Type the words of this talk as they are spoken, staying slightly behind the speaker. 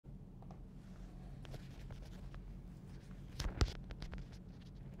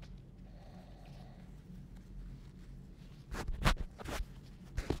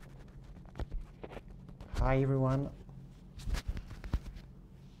Hi everyone.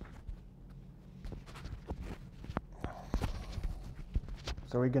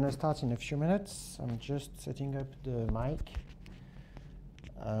 So we're gonna start in a few minutes. I'm just setting up the mic.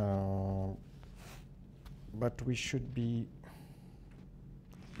 But we should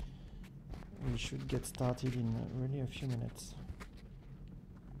get started in really a few minutes.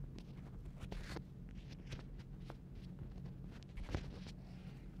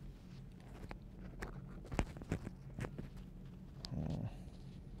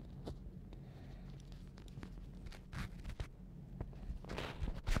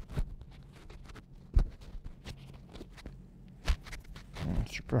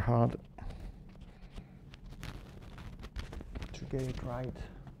 Super hard to get it right.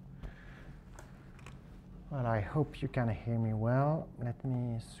 Well, I hope you can hear me well. Let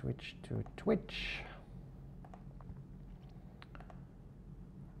me switch to Twitch.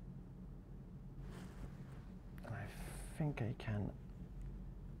 I think I can.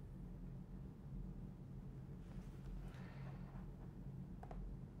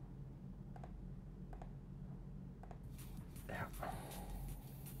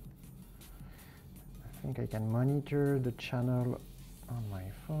 I think I can monitor the channel on my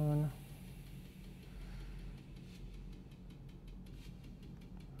phone.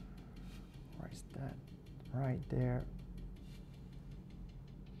 Where is that? Right there.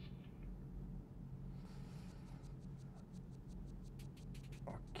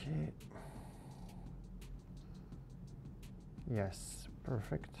 Okay. Yes,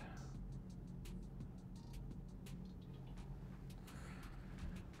 perfect.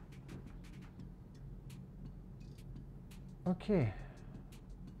 Okay,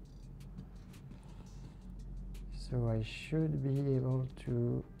 so I should be able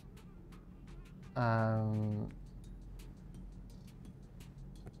to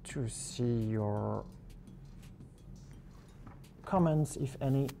see your comments, if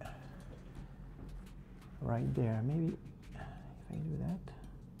any, right there. Maybe if I do that.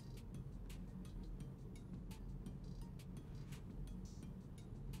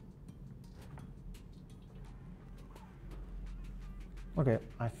 Okay,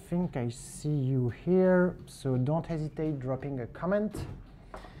 I think I see you here, so don't hesitate dropping a comment.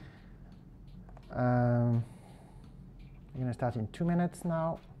 I'm going to start in 2 minutes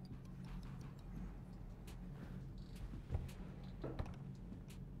now.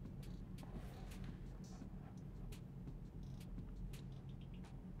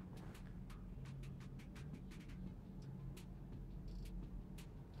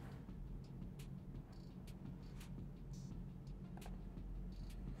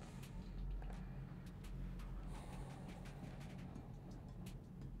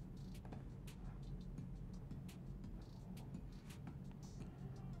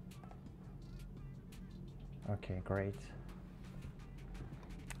 Okay, great.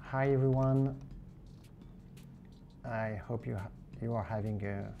 Hi everyone. I hope you are having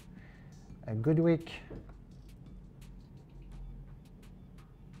a good week.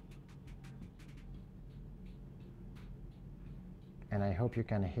 And I hope you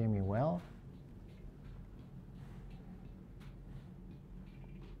can hear me well.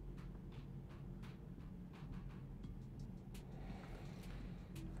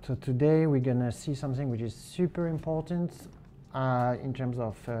 So today we're gonna see something which is super important in terms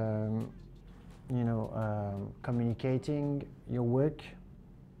of communicating your work.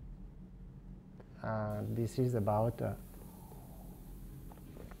 This is about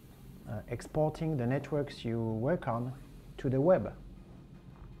exporting the networks you work on to the web.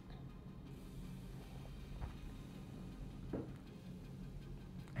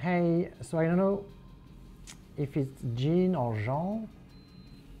 Hey, so I don't know if it's Jean or Jean.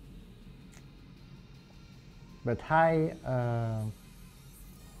 But hi, I'm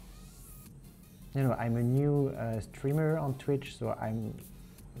a new streamer on Twitch, so I'm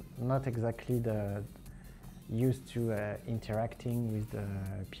not exactly used to interacting with the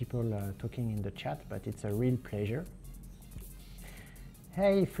people talking in the chat, but it's a real pleasure.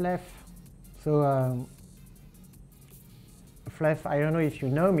 Hey, Flef. So, Flef, I don't know if you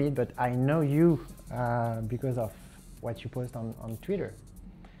know me, but I know you because of what you post on Twitter.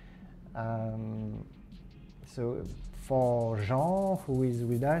 So for Jean, who is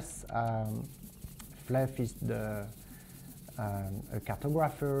with us, Flef is a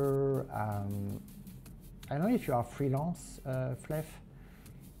cartographer. I don't know if you are freelance, Flef,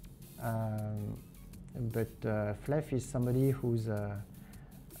 but Flef is somebody who's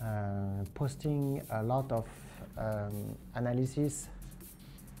posting a lot of analysis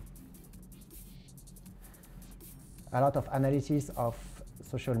of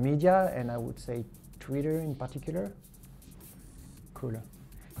social media, and I would say Twitter in particular? Cool.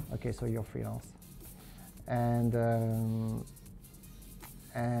 Okay, so you're freelance. And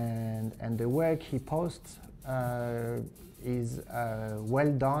the work he posts is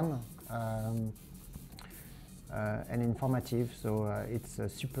well done and informative. So it's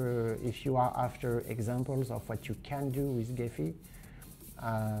super, if you are after examples of what you can do with Gephi,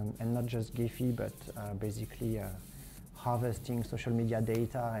 and not just Gephi, but basically harvesting social media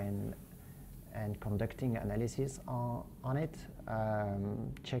data and conducting analysis on it,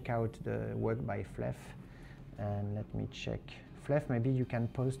 check out the work by Flef. And let me check. Flef, maybe you can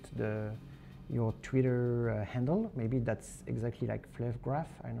post your Twitter handle. Maybe that's exactly like Flef Graph,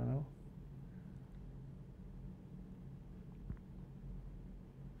 I don't know.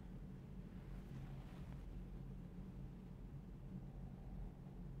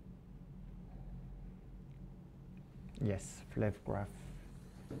 Yes, Flef Graph,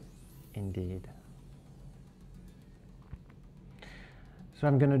 indeed. So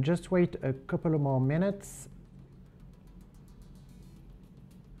I'm going to just wait a couple of more minutes,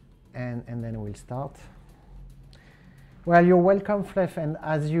 and then we'll start. Well, you're welcome, Flef, and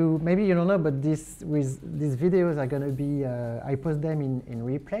as you, maybe you don't know, but these videos are going to be, I post them in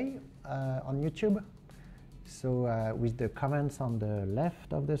replay on YouTube. So with the comments on the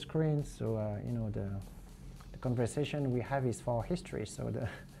left of the screen, so you know, the conversation we have is for history, so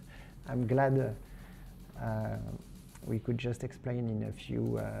I'm glad we could just explain in a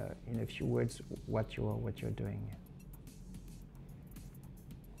few words what you're doing.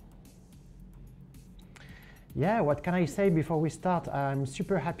 Yeah, what can I say before we start? I'm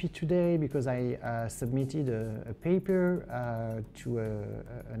super happy today because I submitted a paper to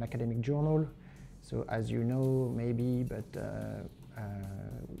an academic journal. So as you know, maybe, but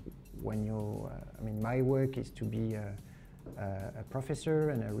when you, I mean, my work is to be a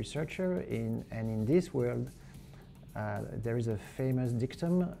professor and a researcher, and in this world, there is a famous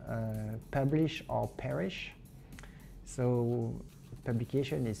dictum, publish or perish. So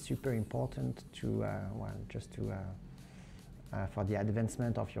publication is super important to, well, just to, for the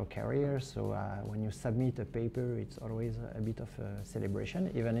advancement of your career. So when you submit a paper, it's always a bit of a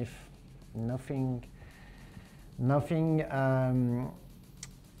celebration, even if nothing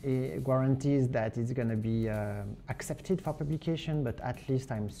guarantees that it's going to be accepted for publication, but at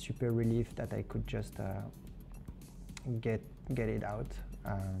least I'm super relieved that I could just get it out.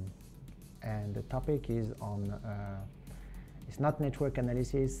 And the topic is on, it's not network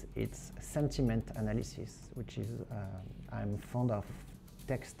analysis, it's sentiment analysis, which is, I'm fond of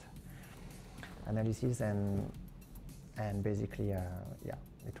text analysis, and basically, yeah,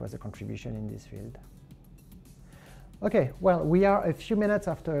 it was a contribution in this field. Okay, well, we are a few minutes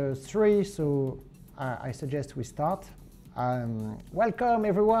after 3, so I suggest we start. Welcome,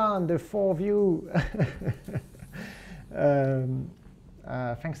 everyone, the 4 of you.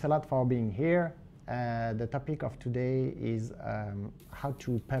 Thanks a lot for being here. The topic of today is how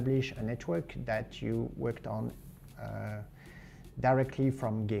to publish a network that you worked on directly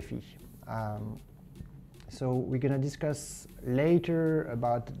from Gephi. So we're going to discuss later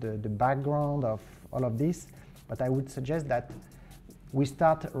about the background of all of this. But I would suggest that we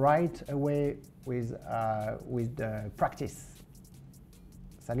start right away with the practice.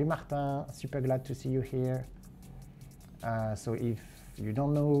 Salut Martin, super glad to see you here. So if you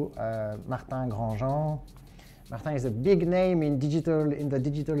don't know Martin Grandjean, Martin is a big name in the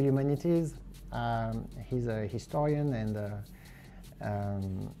digital humanities. He's a historian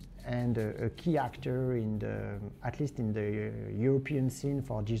and a key actor in at least in the European scene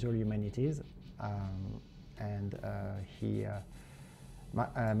for digital humanities. And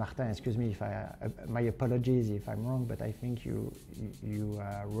Martin, excuse me if my apologies if I'm wrong, but I think you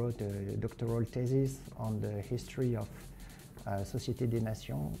wrote a doctoral thesis on the history of Société des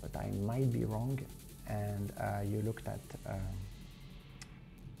Nations, but I might be wrong, and you looked at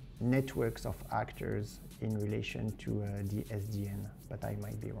networks of actors in relation to the SDN, but I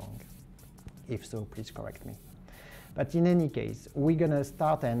might be wrong. If so, please correct me. But in any case, we're gonna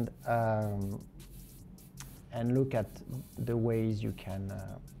start and look at the ways you can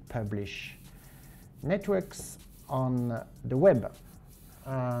publish networks on the web.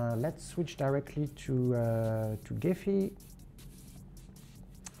 Let's switch directly to Gephi,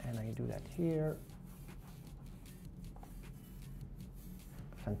 and I do that here.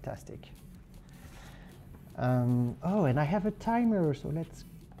 Fantastic. Oh, and I have a timer, so let's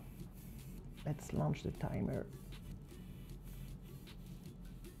launch the timer.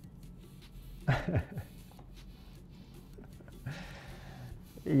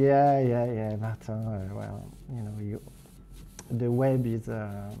 Yeah, Martin. Well, you know, the web is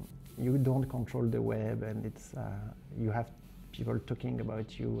you don't control the web, and it's you have people talking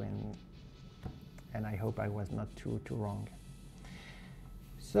about you, and I hope I was not too wrong.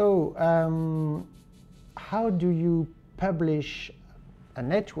 So how do you publish a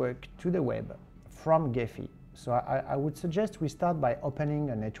network to the web from Gephi? So I would suggest we start by opening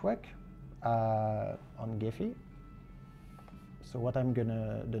a network on Gephi. So what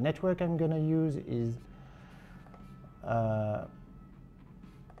the network I'm gonna use is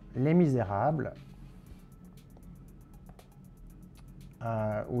Les Misérables,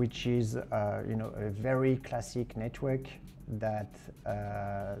 which is you know, a very classic network that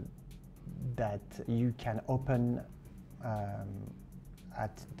that you can open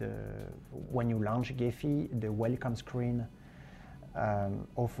at when you launch Gephi. The welcome screen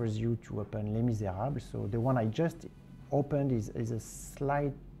offers you to open Les Misérables. So the one I just opened is a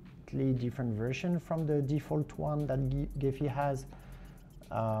slightly different version from the default one that Gephi has.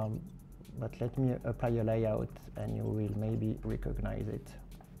 But let me apply a layout and you will maybe recognize it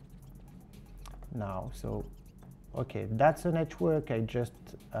now. So, okay, that's a network. I just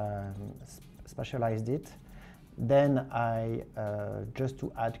specialized it. Then I, just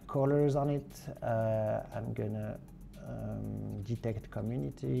to add colors on it, I'm gonna detect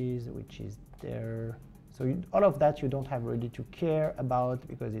communities, which is there. So all of that you don't have really to care about,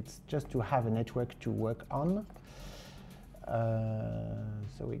 because it's just to have a network to work on.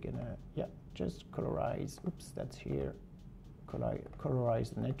 So we're gonna, yeah, just colorize, oops, that's here,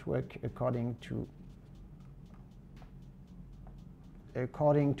 colorize the network according to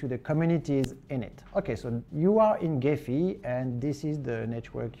the communities in it. Okay, so you are in Gephi and this is the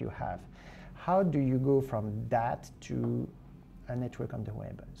network you have. How do you go from that to a network on the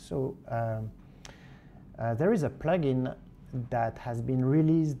web? So there is a plugin that has been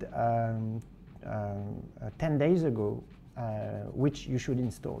released 10 days ago, which you should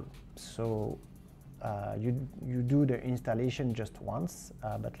install. So you do the installation just once,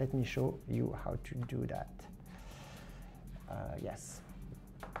 but let me show you how to do that. Yes,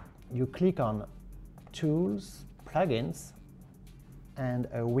 you click on Tools, Plugins, and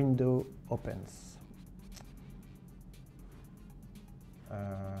a window opens.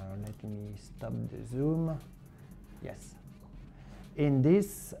 Let me stop the zoom. Yes. In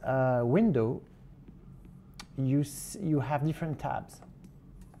this window, you have different tabs.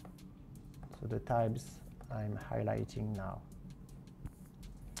 So the tabs I'm highlighting now.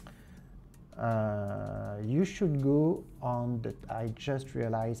 You should go on the, I just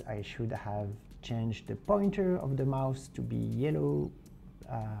realized I should have changed the pointer of the mouse to be yellow.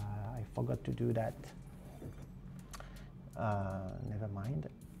 I forgot to do that. Never mind.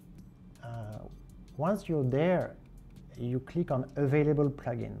 Once you're there, you click on Available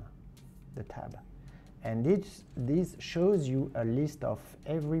Plugin, the tab. And this shows you a list of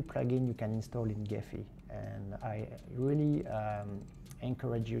every plugin you can install in Gephi. And I really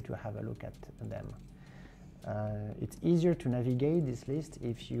encourage you to have a look at them. It's easier to navigate this list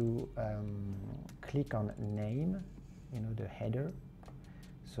if you click on Name, you know, the header,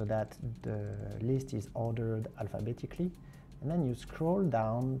 so that the list is ordered alphabetically. And then you scroll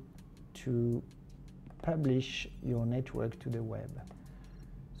down to publish your network to the web.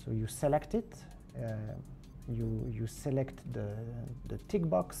 So you select it, you select the tick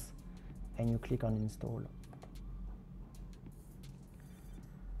box, and you click on Install.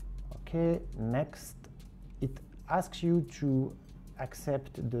 Okay, next, it asks you to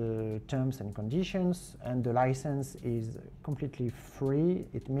accept the terms and conditions, and the license is completely free.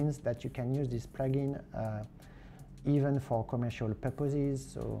 It means that you can use this plugin even for commercial purposes,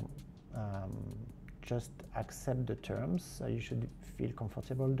 so just accept the terms. You should feel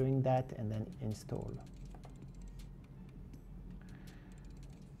comfortable doing that, and then install.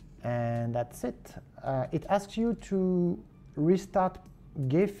 And that's it. It asks you to restart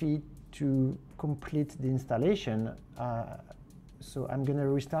Gephi to complete the installation. So I'm going to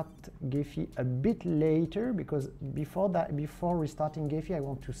restart Gephi a bit later, because before restarting Gephi, I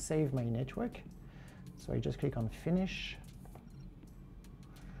want to save my network. So I just click on Finish.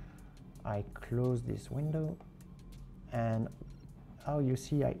 I close this window, and oh, you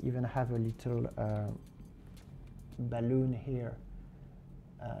see I even have a little balloon here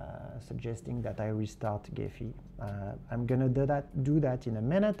suggesting that I restart Gephi. I'm gonna do that in a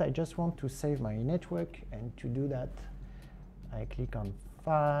minute. I just want to save my network, and to do that I click on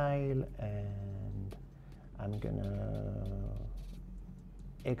File, and I'm gonna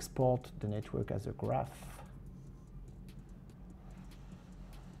export the network as a graph.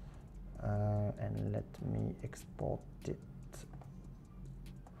 And let me export it,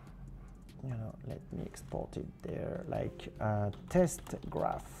 you know, let me export it there, like test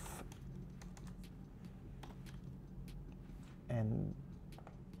graph. and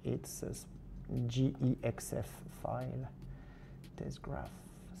it's a GEXF file, test graph,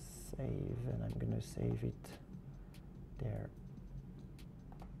 save, and I'm going to save it there.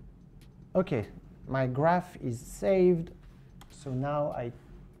 Okay, my graph is saved, so now I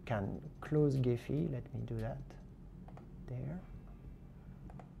can close Gephi. Let me do that there.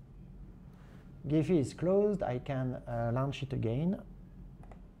 Gephi is closed. I can launch it again.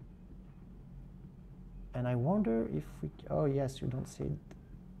 And I wonder if we, oh yes, you don't see it.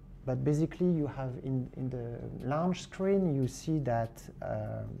 But basically you have in the launch screen, you see that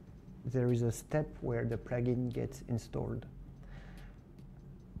there is a step where the plugin gets installed.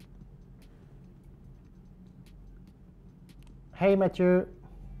 Hey Mathieu,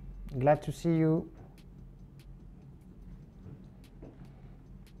 glad to see you.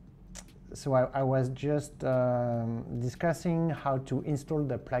 So I was just discussing how to install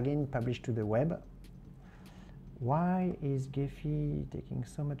the plugin published to the web. Why is Gephi taking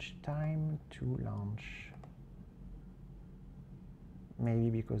so much time to launch?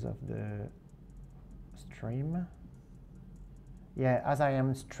 Maybe because of the stream. Yeah, as I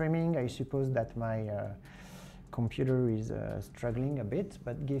am streaming, I suppose that my computer is struggling a bit,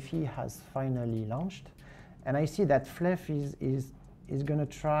 but Gephi has finally launched. And I see that Flef is going to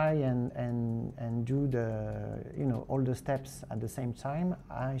try and do the, you know, all the steps at the same time.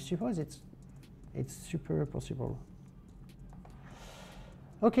 I suppose it's super possible.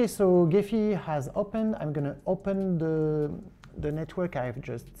 Okay, so Gephi has opened. I'm going to open the network I've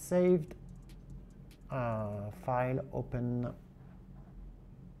just saved. File, open,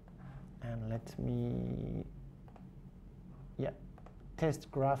 and let me, yeah,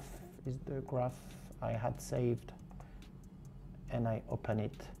 test graph is the graph I had saved, and I open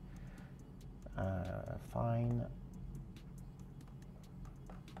it. Fine.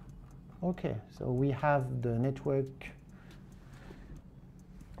 Okay, so we have the network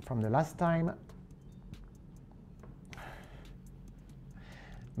from the last time.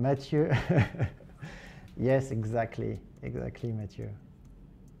 Mathieu. Yes, exactly, Mathieu.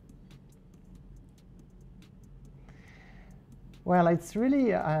 Well, it's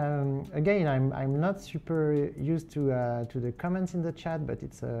really, again, I'm not super used to the comments in the chat, but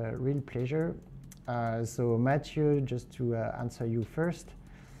it's a real pleasure. So Mathieu, just to answer you first,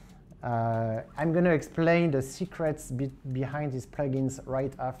 I'm going to explain the secrets behind these plugins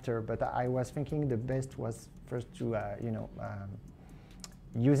right after, but I was thinking the best was first to, you know,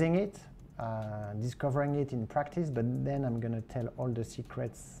 using it, discovering it in practice, but then I'm going to tell all the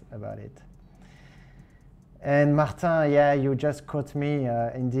secrets about it. And Martin, yeah, you just caught me.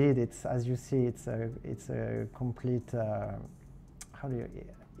 Indeed, it's, as you see, it's a complete, how do you,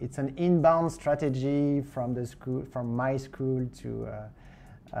 it's an inbound strategy from the school, from my school to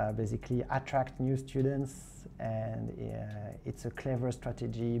basically attract new students, and it's a clever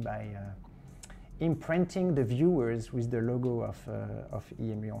strategy by imprinting the viewers with the logo of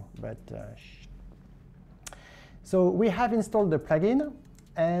EM Lyon. But so we have installed the plugin,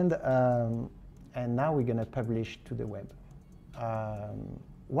 and now we're going to publish to the web.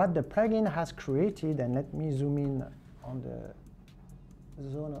 What the plugin has created, and let me zoom in on the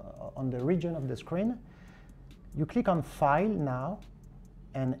zone, on the region of the screen. You click on File now,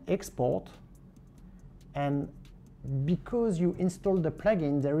 and Export, and because you installed the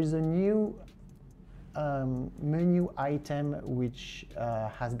plugin, there is a new menu item which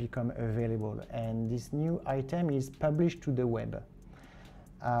has become available, and this new item is published to the web.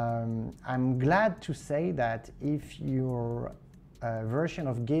 I'm glad to say that if your version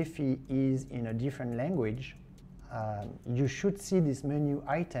of Gephi is in a different language, you should see this menu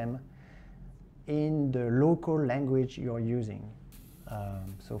item in the local language you're using.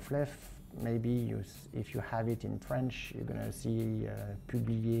 So Flef, maybe if you have it in French, you're going to see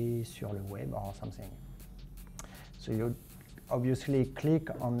publié sur le web or something. So you obviously click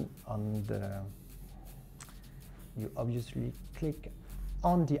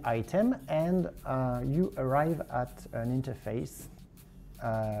on the item, and you arrive at an interface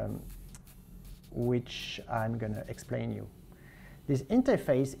which I'm going to explain you. This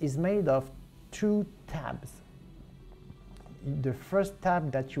interface is made of two tabs. The first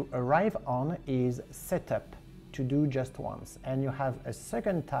tab that you arrive on is Setup, to do just once, and you have a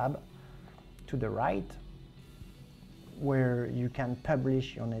second tab to the right where you can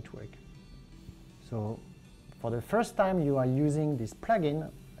publish your network. So for the first time you are using this plugin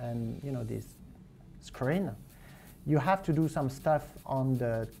and this screen, you have to do some stuff on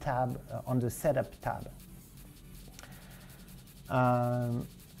the tab, on the Setup tab.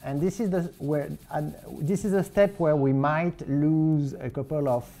 And this is this is a step where we might lose a couple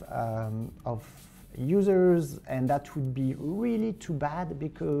of users, and that would be really too bad,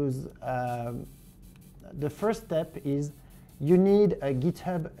 because the first step is you need a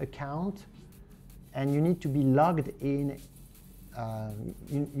GitHub account, and you need to be logged in.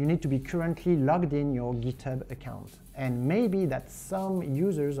 You need to be currently logged in your GitHub account. And maybe that some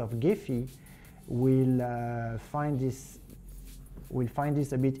users of Gephi will find this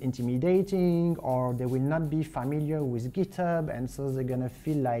a bit intimidating, or they will not be familiar with GitHub, and so they're gonna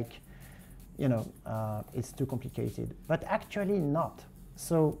feel like, you know, it's too complicated. But actually not.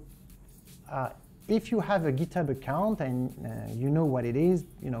 So if you have a GitHub account and you know what it is,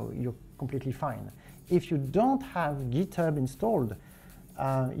 you know, you're completely fine. If you don't have GitHub installed,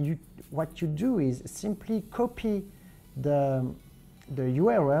 what you do is simply copy the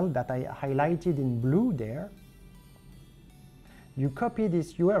URL that I highlighted in blue there. You copy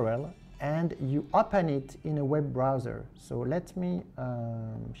this URL and you open it in a web browser. So let me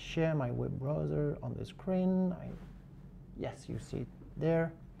share my web browser on the screen. Yes, you see it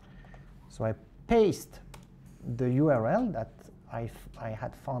there. So I paste the URL that I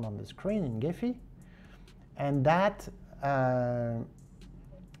had found on the screen in Gephi. And that,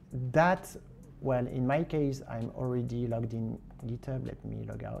 well, in my case, I'm already logged in GitHub. Let me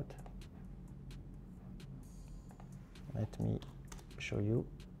log out. Let me show you.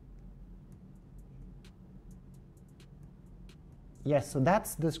 Yes, so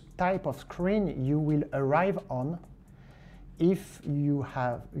that's the type of screen you will arrive on if you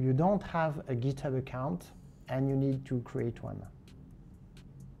don't have a GitHub account and you need to create one.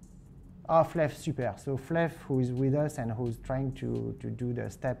 Oh, Flef, super. So Flef, who is with us and who's trying to do the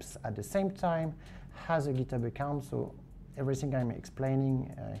steps at the same time, has a GitHub account, so everything I'm explaining,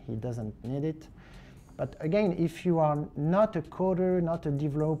 he doesn't need it. But again, if you are not a coder, not a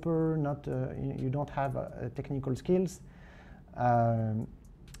developer, you don't have technical skills,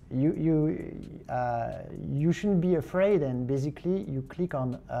 you shouldn't be afraid, and basically you click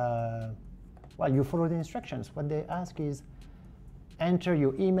on, well, you follow the instructions. What they ask is enter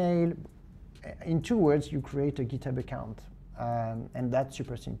your email. In 2 words, you create a GitHub account, and that's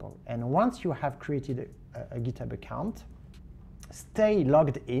super simple. And once you have created a GitHub account, stay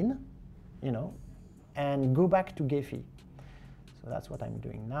logged in, you know, and go back to Gephi. So that's what I'm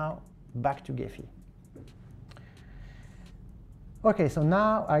doing now, back to Gephi. Okay, so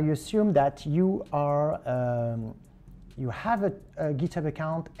now I assume that you are, you have a GitHub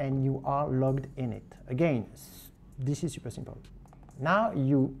account and you are logged in it. Again, this is super simple. Now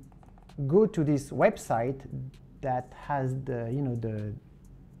you go to this website that has the, you know, the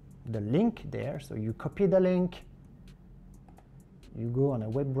link there. So you copy the link, you go on a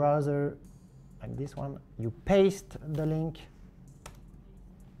web browser like this one, you paste the link,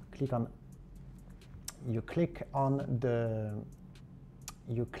 you click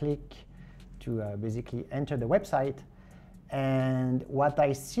to basically enter the website. And what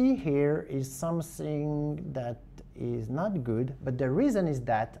I see here is something that is not good, but the reason is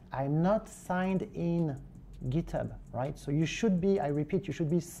that I'm not signed in GitHub, right? So you should be, I repeat, you should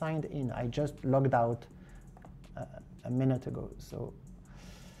be signed in. I just logged out a minute ago. So,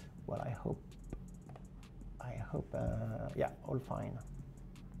 well, I hope, yeah, all fine.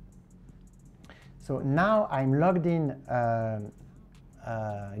 So now I'm logged in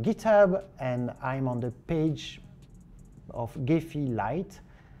GitHub, and I'm on the page of Gephi Lite,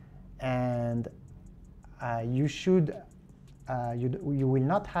 and you will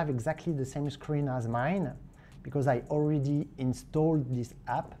not have exactly the same screen as mine, because I already installed this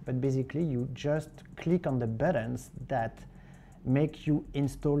app, but basically you just click on the buttons that make you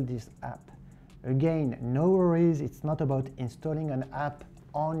install this app. Again, no worries, it's not about installing an app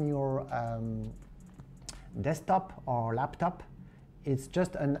on your desktop or laptop. It's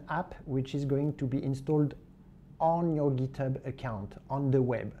just an app which is going to be installed on your GitHub account on the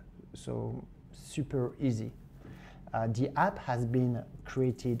web. So super easy. The app has been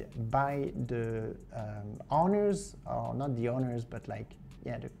created by the owners, or not the owners, but like,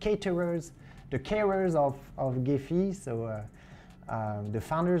 yeah, the caterers of Gephi, so the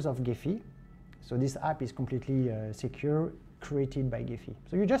founders of Gephi. So this app is completely secure, created by Gephi.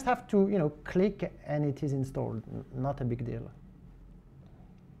 So you just have to, you know, click and it is installed. Not a big deal.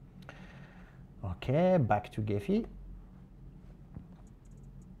 Okay, back to Gephi.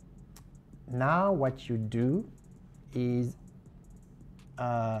 Now what you do is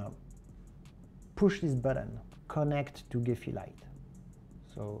push this button, connect to Gephi Lite.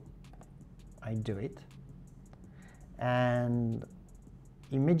 So I do it, and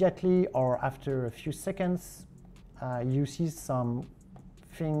immediately or after a few seconds, you see some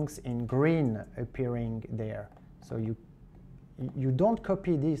things in green appearing there. So you don't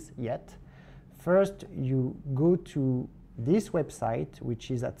copy this yet. first you go to this website,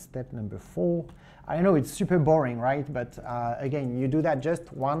 which is at step number 4. I know it's super boring, right? But again, you do that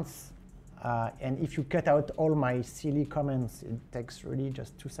just once. And if you cut out all my silly comments, it takes really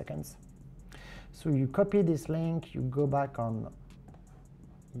just 2 seconds. So you copy this link, you go back on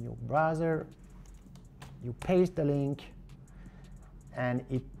your browser, you paste the link, and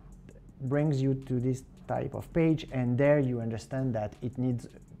it brings you to this type of page. And there you understand that it needs,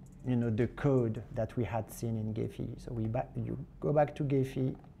 the code that we had seen in Gephi. So you go back to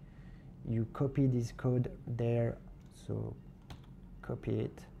Gephi, you copy this code there. So copy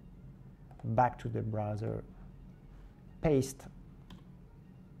it back to the browser, paste,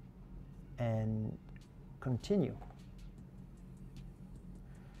 and continue.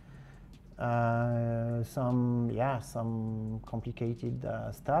 Some complicated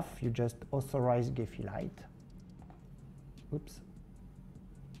stuff. You just authorize Gephi Lite. Oops.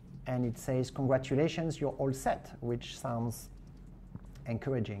 And it says, congratulations, you're all set, which sounds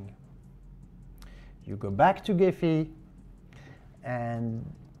encouraging. You go back to Gephi, and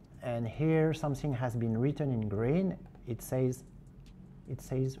here something has been written in green. It says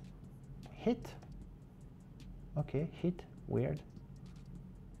hit. Okay, hit, weird.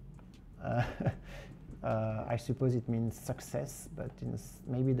 I suppose it means success, but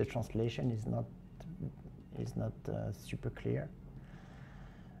maybe the translation is not super clear.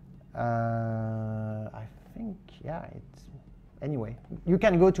 I think, yeah, anyway, you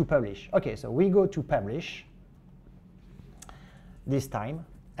can go to publish. Okay, so we go to publish this time,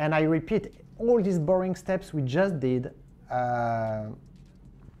 and I repeat all these boring steps we just did.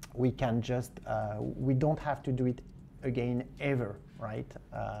 We can just, we don't have to do it again ever, right?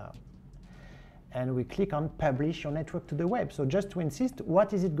 And we click on publish your network to the web. So just to insist,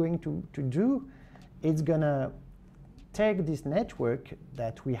 what is it going to do? It's gonna take this network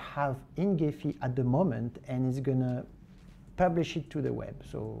that we have in Gephi at the moment, and it's gonna publish it to the web.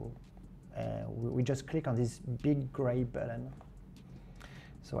 So we just click on this big gray button.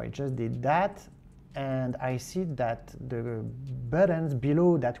 So I just did that, and I see that the buttons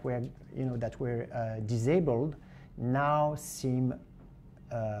below that were disabled now seem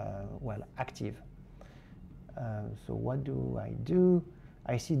active. So what do?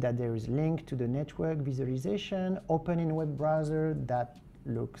 I see that there is link to the network visualization, open in web browser. That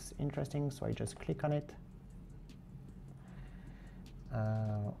looks interesting, so I just click on it.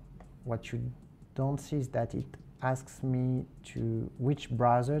 What you don't see is that it asks me to which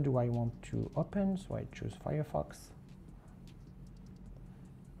browser do I want to open, so I choose Firefox.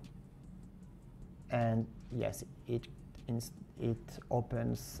 And yes, it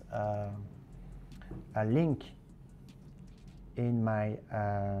opens a link in my,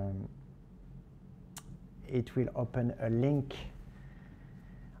 it will open a link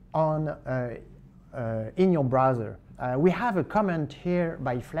on in your browser. We have a comment here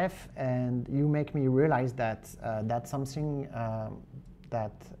by Flef, and you make me realize that that's something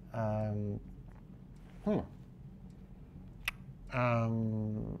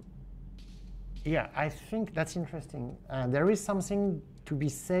yeah, I think that's interesting. There is something to be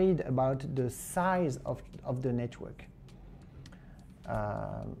said about the size of the network.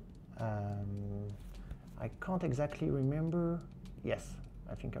 I can't exactly remember. Yes,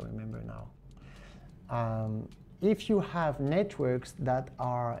 I think I remember now. If you have networks that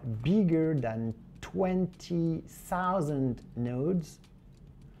are bigger than 20,000 nodes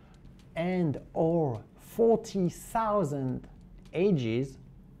and or 40,000 edges,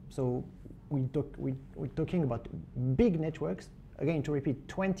 so we're talking about big networks. Again, to repeat,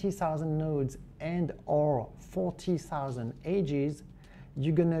 20,000 nodes and or 40,000 edges,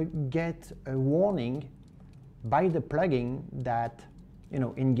 you're gonna get a warning by the plugin that,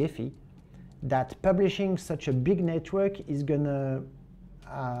 in Gephi, that publishing such a big network is gonna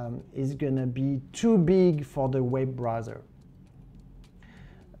be too big for the web browser.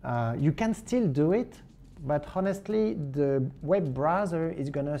 You can still do it, but honestly, the web browser is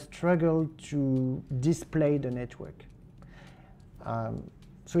gonna struggle to display the network.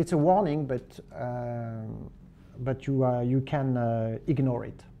 So it's a warning, but you can ignore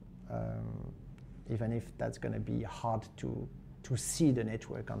it, even if that's gonna be hard to see the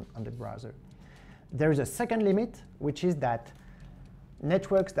network on the browser. There is a second limit, which is that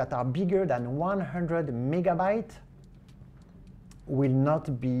networks that are bigger than 100 megabytes will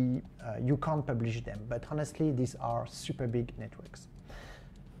not be, you can't publish them. But honestly, these are super big networks.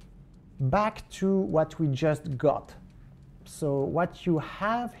 Back to what we just got. So what you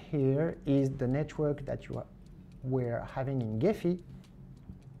have here is the network that you were having in Gephi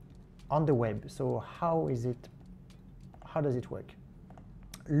on the web. So how does it work?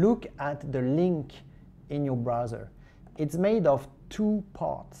 look at the link in your browser. It's made of two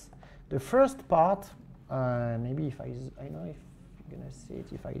parts. The first part, maybe if I know if you're gonna see it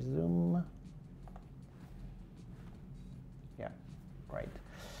if I zoom. Yeah, right.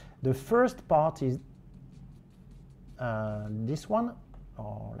 The first part is this one,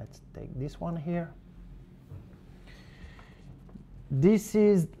 or let's take this one here. This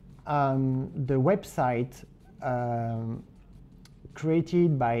is the website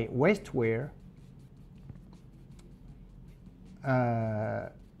created by Ouestware,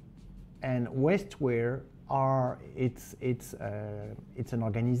 and Ouestware it's an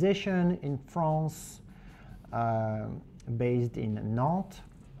organization in France based in Nantes,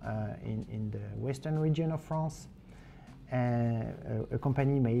 in the western region of France, and a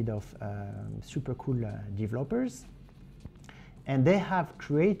company made of super cool developers. And they have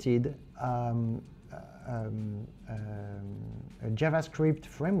created a JavaScript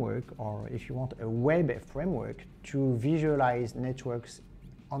framework, or if you want, a web framework to visualize networks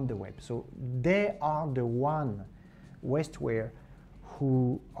on the web. So they are the one, Ouestware,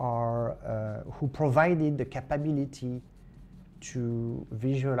 who provided the capability to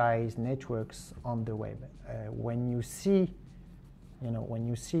visualize networks on the web. When you see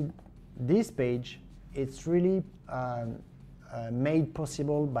this page, it's really made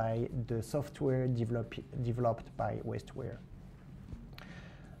possible by the software developed by Ouestware.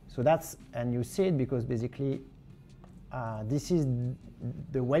 So that's, and you see it because basically this is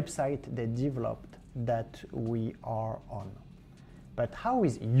the website they developed that we are on. But how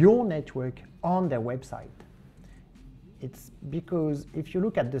is your network on their website? It's because if you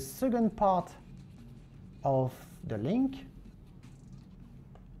look at the second part of the link,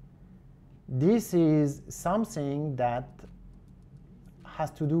 this is something that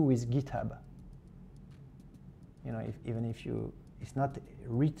has to do with GitHub. You know, even if it's not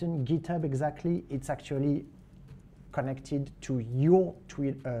written GitHub exactly, it's actually connected to your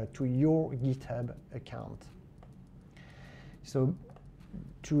GitHub account. So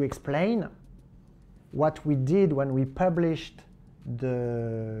to explain what we did when we published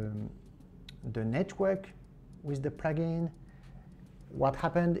the network with the plugin, what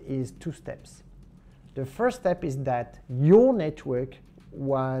happened is two steps. The first step is that your network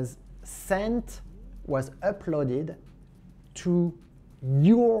was uploaded to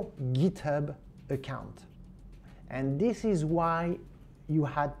your GitHub account. And this is why you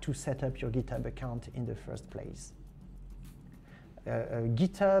had to set up your GitHub account in the first place.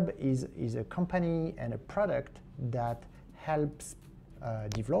 Github is a company and a product that helps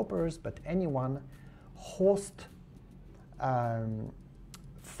developers, but anyone, host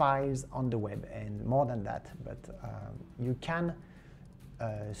files on the web, and more than that. But you can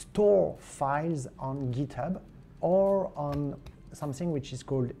store files on GitHub or on something which is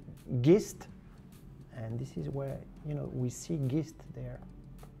called Gist, and this is where we see Gist there.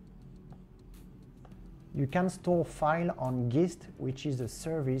 You can store file on Gist, which is a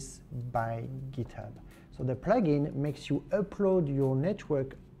service by GitHub. So the plugin makes you upload your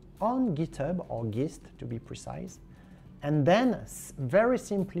network on GitHub, or Gist to be precise, and then very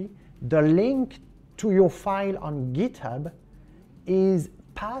simply the link to your file on GitHub is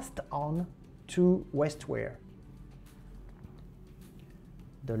passed on to Ouestware.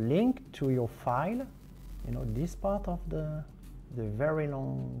 The link to your file, this part of the very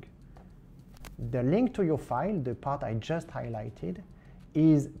long, the link to your file, the part I just highlighted,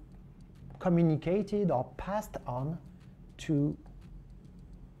 is communicated or passed on to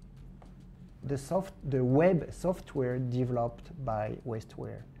the web software developed by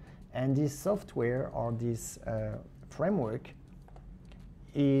Ouestware. And this software, or this framework,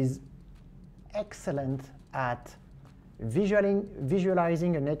 is excellent at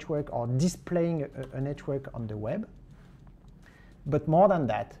visualizing a network or displaying a network on the web. But more than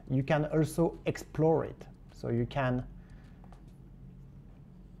that, you can also explore it. So you can,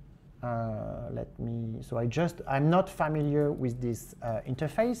 I'm not familiar with this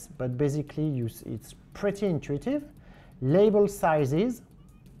interface, but basically it's pretty intuitive. Label sizes,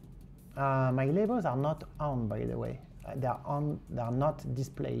 my labels are not on, by the way. They are not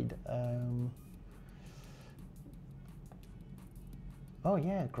displayed. Oh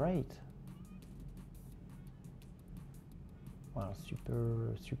yeah, great. Well,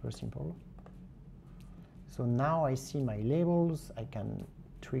 super simple. So now I see my labels. I can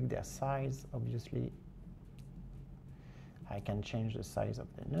tweak their size, obviously. I can change the size of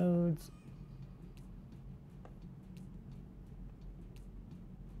the nodes.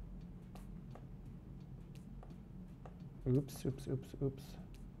 Oops.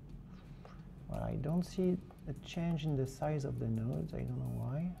 Well, I don't see a change in the size of the nodes. I don't know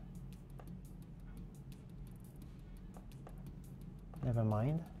why. Never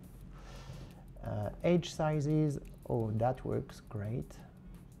mind. Age sizes, oh, that works great.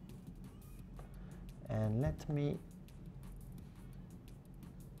 And let me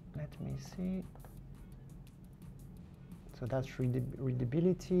see. So that's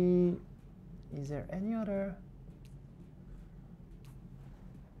readability. Is there any other?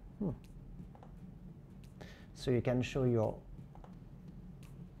 So you can show your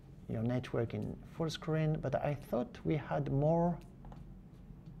network in full screen, but I thought we had more.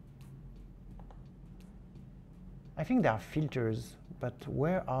 I think there are filters, but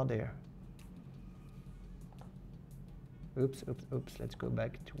where are they? Oops, oops, oops. Let's go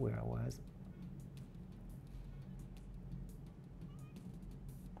back to where I was.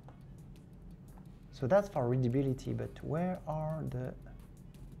 So that's for readability, but where are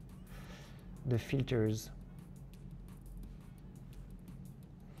the filters?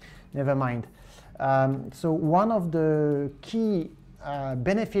 Never mind. So one of the key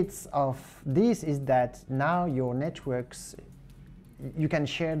benefits of this is that now your networks, you can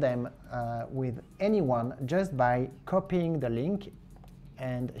share them with anyone just by copying the link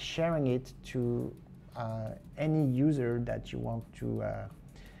and sharing it to any user that you want to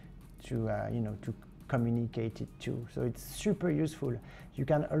communicate it to. So it's super useful. You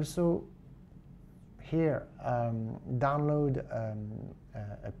can also here download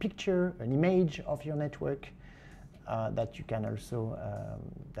a picture, an image of your network that you can also,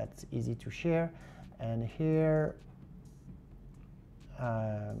 that's easy to share. And here,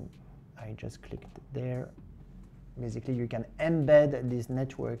 I just clicked there. Basically, you can embed this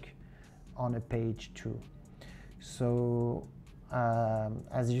network on a page too. So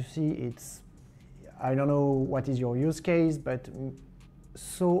as you see, it's, I don't know what is your use case, but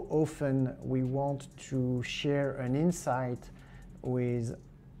so often we want to share an insight with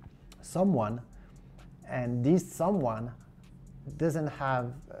someone, and this someone doesn't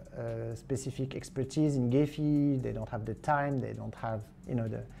have specific expertise in Gephi. They don't have the time, they don't have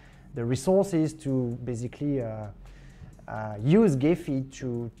the resources to basically use Gephi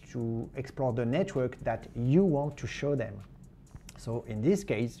to explore the network that you want to show them. So in this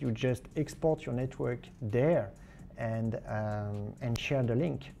case, you just export your network there and share the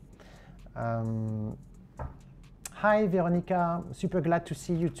link. Hi, Veronica. Super glad to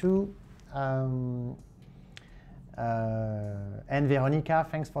see you too. And Veronica,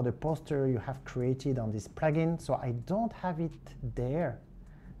 thanks for the poster you have created on this plugin. So I don't have it there,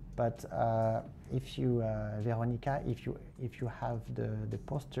 but if you, Veronica, if you have the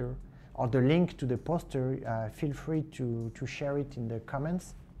poster or the link to the poster, feel free to share it in the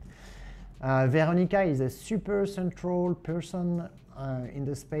comments. Veronica is a super central person in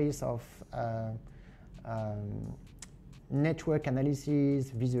the space of network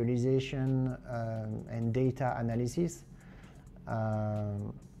analysis, visualization, and data analysis.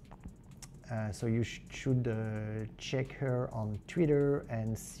 So you should check her on Twitter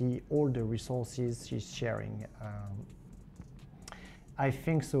and see all the resources she's sharing. I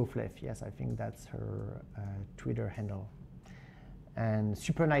think so, Flef. Yes, I think that's her Twitter handle. And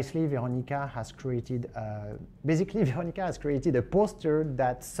super nicely, Veronica has created, basically Veronica has created a poster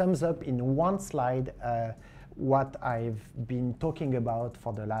that sums up in one slide what I've been talking about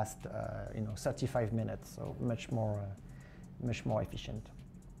for the last 35 minutes, so much more efficient.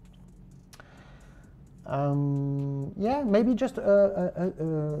 Yeah, maybe just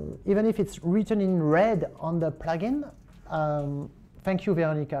even if it's written in red on the plugin. Thank you,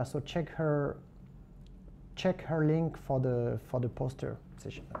 Veronica. So check her link for the poster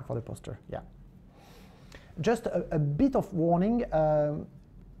session, for the poster. Yeah. Just a bit of warning.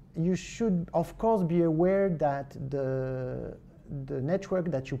 You should, of course, be aware that the network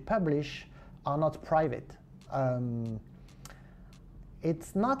that you publish are not private.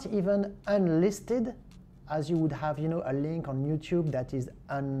 It's not even unlisted, as you would have, a link on YouTube that is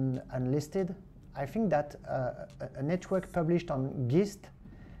unlisted. I think that a network published on Gist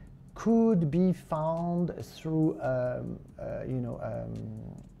could be found through, a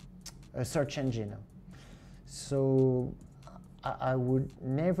search engine. So I would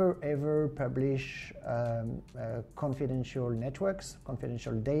never ever publish confidential networks,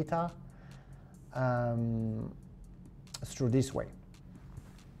 confidential data through this way.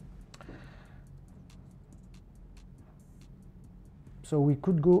 So we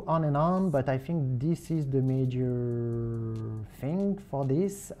could go on and on, but I think this is the major thing for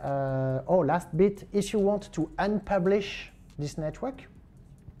this. Oh, last bit, if you want to unpublish this network,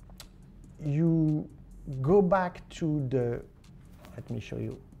 you go back to the, let me show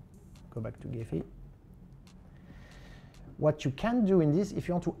you go back to Gephi. What you can do in this, if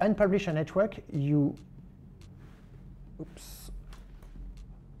you want to unpublish a network, you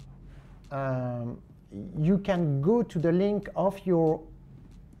you can go to the link of your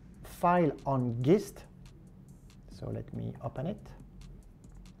file on Gist. So let me open it.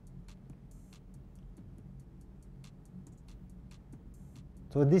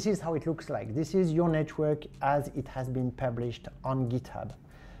 So this is how it looks like. This is your network as it has been published on GitHub.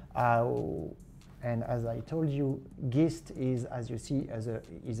 And as I told you, Gist is, as you see,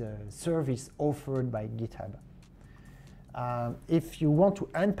 is a service offered by GitHub. If you want to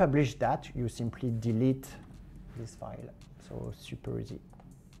unpublish that, you simply delete this file. So super easy.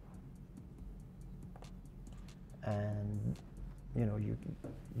 And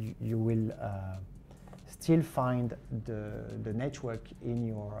you will still find the network in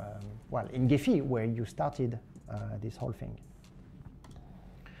your well, in Gephi, where you started this whole thing.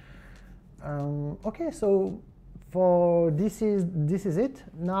 Okay, so for this is it.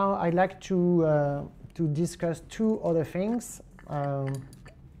 Now I'd like to discuss two other things.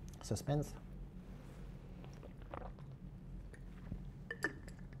 Suspense.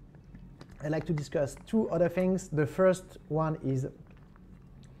 I'd like to discuss two other things. The first one is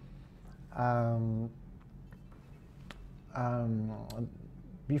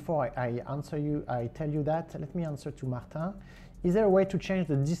before I answer you, I tell you that, let me answer to Martin. Is there a way to change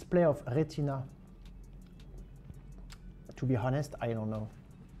the display of Retina? To be honest, I don't know.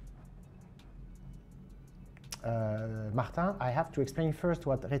 Martin, I have to explain first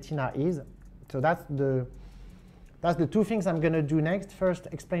what Retina is. So that's the two things I'm going to do next. First,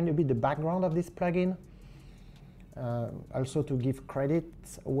 explain a bit the background of this plugin. Also to give credit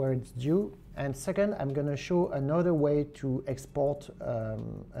where it's due. And second, I'm going to show another way to export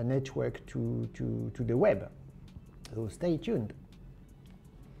a network to the web. So stay tuned.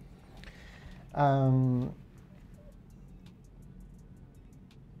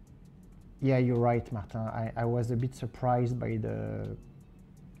 Yeah, you're right, Martin. I was a bit surprised by the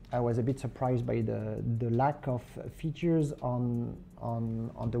lack of features on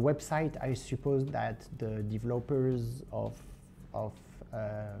the website. I suppose that the developers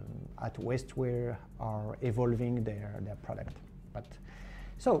at Ouestware are evolving their product. But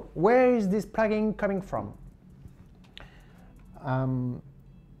so where is this plugin coming from?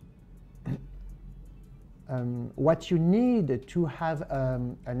 What you need to have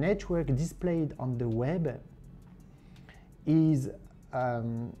a network displayed on the web is a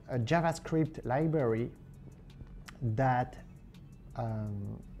JavaScript library that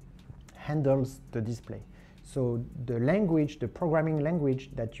handles the display. So the language, the programming language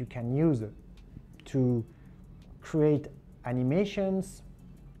that you can use to create animations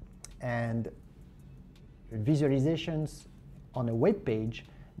and visualizations on a web page,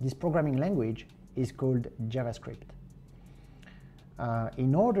 this programming language is called JavaScript.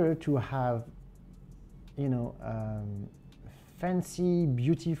 In order to have, fancy,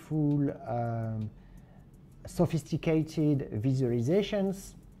 beautiful, sophisticated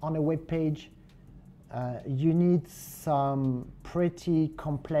visualizations on a web page, you need some pretty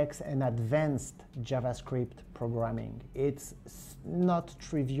complex and advanced JavaScript programming. It's not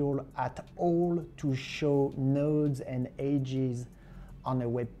trivial at all to show nodes and edges on a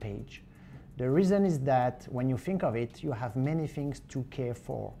web page. The reason is that when you think of it, you have many things to care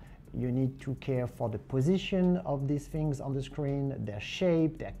for. You need to care for the position of these things on the screen, their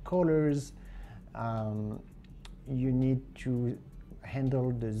shape, their colors. You need to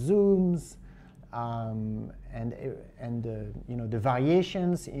handle the zooms and the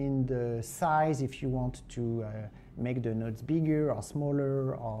variations in the size if you want to make the nodes bigger or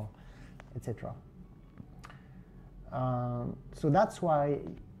smaller, or etc. So that's why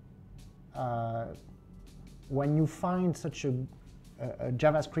when you find such a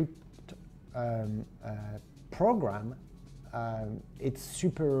JavaScript program, it's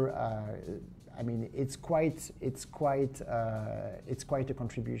super. I mean, it's quite a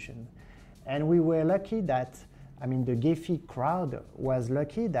contribution, and we were lucky that, I mean, the Gephi crowd was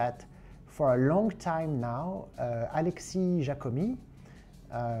lucky that for a long time now, Alexis Jacomi,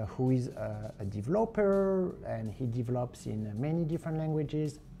 who is a developer, and he develops in many different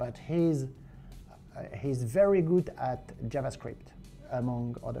languages, but he's very good at JavaScript,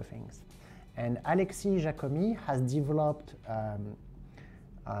 among other things. And Alexis Jacomi has developed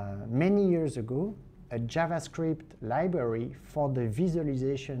many years ago a JavaScript library for the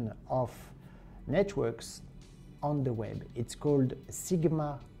visualization of networks on the web. It's called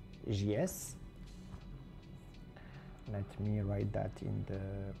Sigma.js. Let me write that in the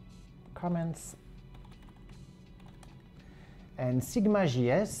comments. And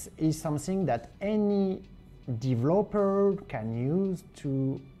Sigma.js is something that any developer can use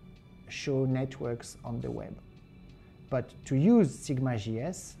to show networks on the web. But to use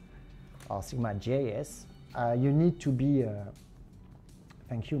Sigma.js or Sigma.js, you need to be,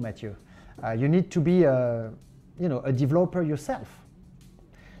 thank you, Mathieu, you need to be a developer yourself.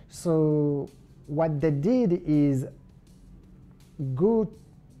 So what they did is go,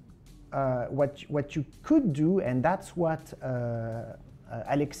 what you could do, and that's what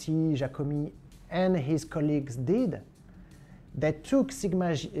Alexis Jacomy and his colleagues did. They took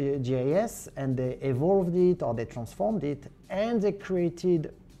Sigma.js and they evolved it, or they transformed it, and they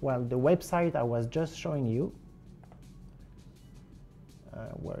created, well, the website I was just showing you.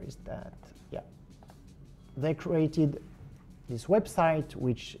 Where is that? Yeah. They created this website,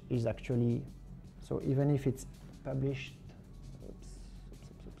 which is actually, so even if it's published,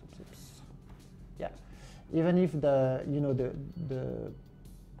 yeah, even if the,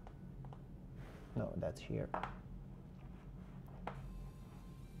 no, that's here.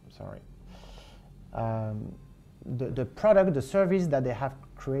 Sorry. The product, the service that they have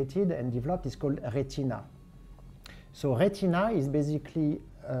created and developed is called Retina. So Retina is basically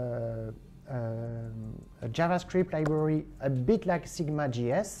a JavaScript library a bit like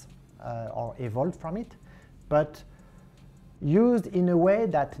Sigma.js, or evolved from it, but used in a way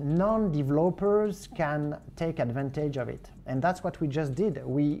that non-developers can take advantage of it. And that's what we just did.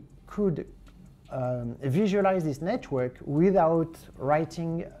 We could visualize this network without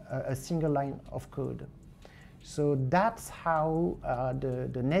writing a single line of code. So that's how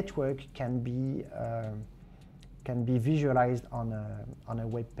the network can be visualized on a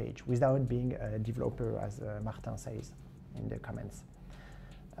web page without being a developer, as Martin says in the comments.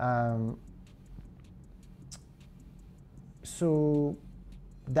 So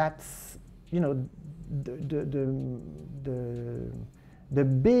that's, the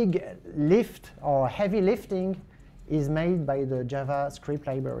big lift or heavy lifting is made by the JavaScript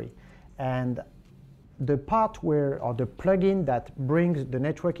library. And the part where, or the plugin that brings the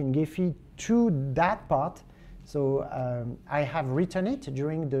network in Gephi to that part, so I have written it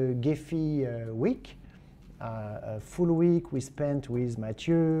during the Gephi week, a full week we spent with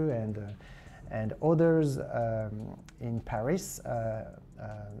Mathieu and others in Paris a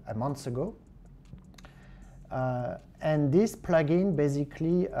month ago. And this plugin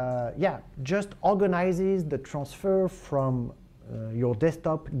basically, just organizes the transfer from your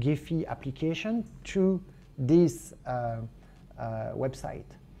desktop Gephi application to this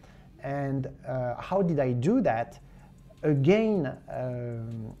website. And how did I do that? Again,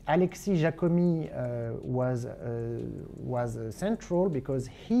 Alexis Jacomy was central, because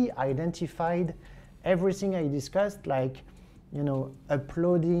he identified everything I discussed, like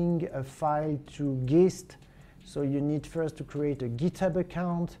uploading a file to Gist. So you need first to create a GitHub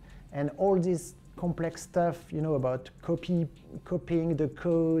account, and all this complex stuff, about copying the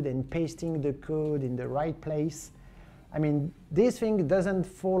code and pasting the code in the right place. I mean, this thing doesn't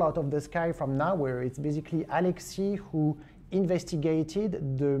fall out of the sky from nowhere. It's basically Alexis who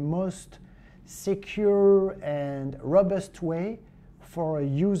investigated the most secure and robust way for a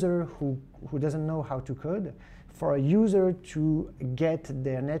user who doesn't know how to code, for a user to get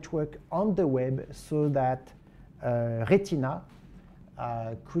their network on the web, so that Retina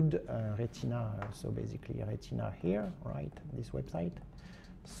so basically Retina here, right, this website,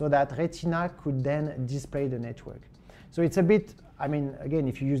 so that Retina could then display the network. So it's a bit, I mean, again,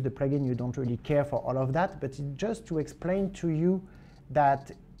 if you use the plugin, you don't really care for all of that, but it's just to explain to you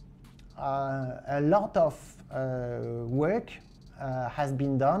that a lot of work has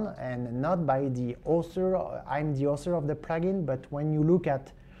been done, and not by the author. I'm the author of the plugin, but when you look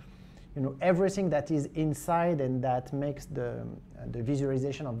at everything that is inside and that makes the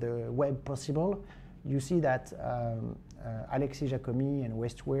visualization of the web possible, you see that Alexis Jacomy and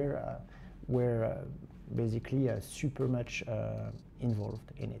Ouestware were basically super much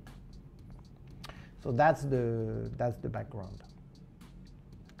involved in it. So that's the background.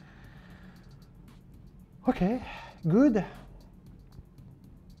 Okay, good.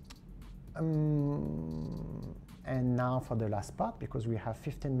 And now for the last part, because we have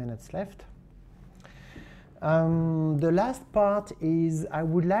 15 minutes left. The last part is I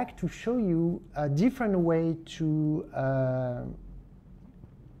would like to show you a different way to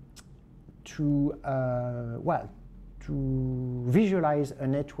visualize a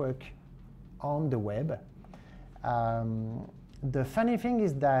network on the web. The funny thing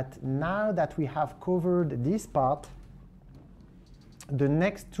is that now that we have covered this part, the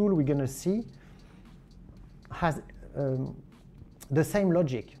next tool we're going to see has the same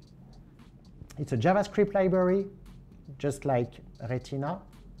logic. It's a JavaScript library just like Retina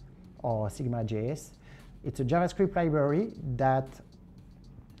or Sigma.js. It's a JavaScript library that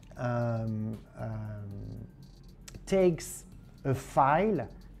takes a file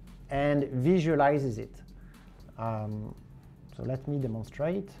and visualizes it. So let me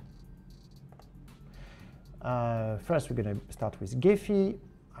demonstrate. First, we're going to start with Gephi.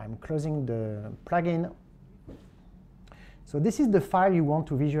 I'm closing the plugin. So this is the file you want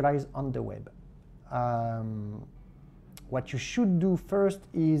to visualize on the web. What you should do first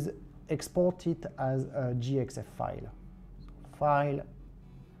is export it as a GXF file. File,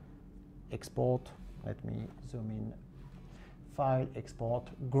 export, let me zoom in. File, export,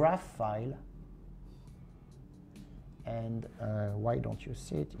 graph file. And why don't you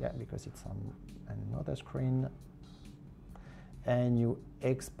see it? Yeah, because it's on another screen. And you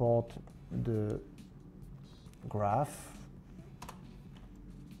export the graph.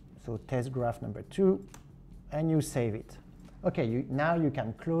 So test graph number 2, and you save it. Okay, now you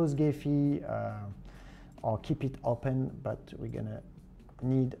can close Gephi or keep it open, but we're gonna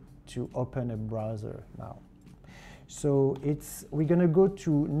need to open a browser now. So we're gonna go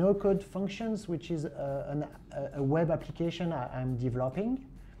to nocodefunctions, which is a web application I'm developing.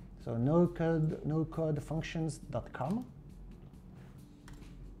 So nocodefunctions.com.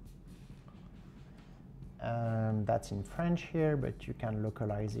 That's in French here, but you can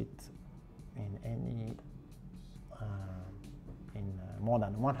localize it in any more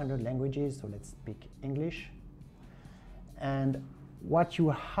than 100 languages. So let's speak English. And what you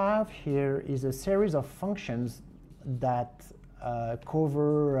have here is a series of functions that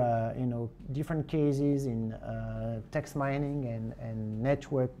cover different cases in text mining and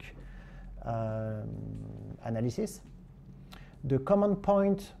network analysis. The common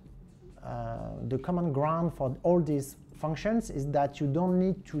point, the common ground for all these functions is that you don't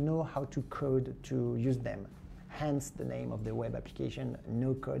need to know how to code to use them. Hence the name of the web application,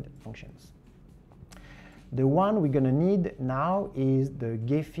 nocodefunctions. The one we're going to need now is the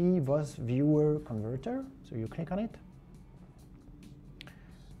Gephi VOSviewer converter. So you click on it.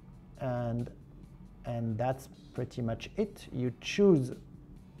 And that's pretty much it. You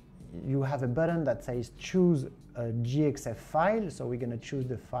have a button that says choose a GXF file. So we're going to choose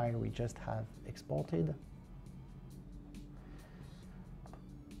the file we just have exported.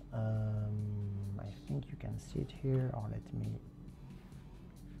 I think you can see it here, or let me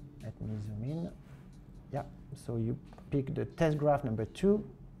zoom in. Yeah, so you pick the test graph number 2,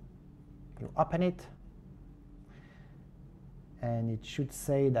 you open it, and it should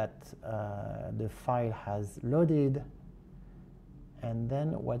say that the file has loaded. And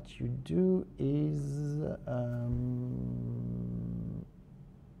then what you do is,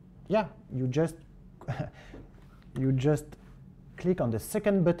 you just click on the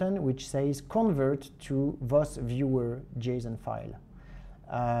second button, which says convert to VOSviewer JSON file.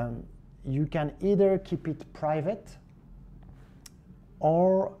 You can either keep it private,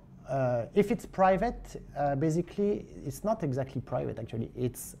 or if it's private, basically it's not exactly private actually,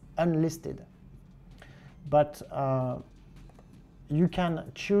 it's unlisted. But you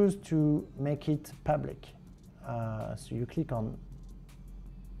can choose to make it public. So you click on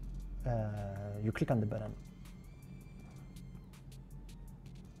the button.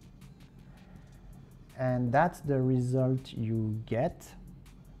 And that's the result you get.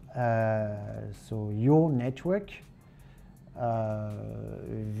 So your network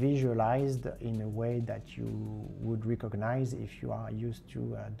visualized in a way that you would recognize if you are used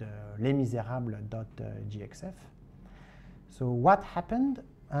to the lesmiserables.gxf. So what happened?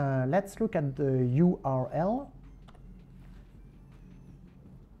 Let's look at the URL.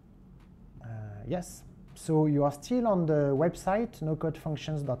 Yes, so you are still on the website,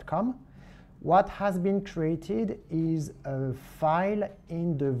 nocodefunctions.com. What has been created is a file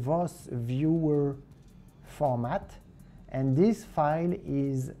in the VOSviewer format, and this file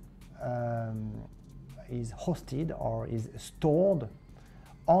is hosted or is stored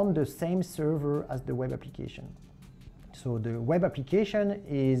on the same server as the web application. So the web application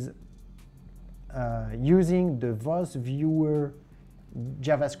is using the VOSviewer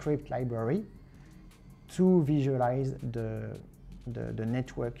JavaScript library to visualize the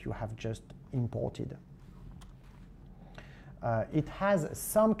network you have just imported. It has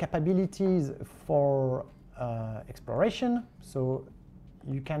some capabilities for exploration, so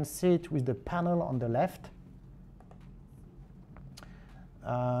you can see it with the panel on the left.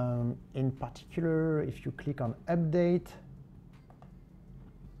 In particular, if you click on update,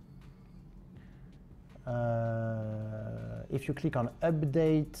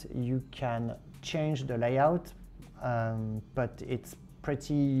 you can change the layout, but it's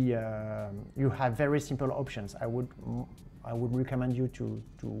pretty, you have very simple options. I would recommend you to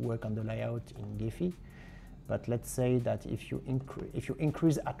work on the layout in Gephi. But let's say that if you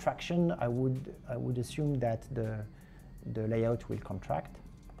increase attraction, I would assume that the layout will contract.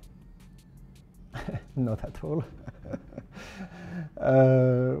 Not at all.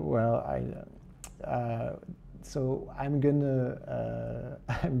 Well, so I'm gonna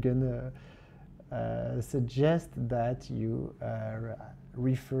suggest that you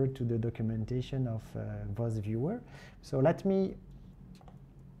refer to the documentation of VOSviewer. So let me,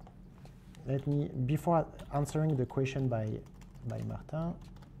 before answering the question by Martin,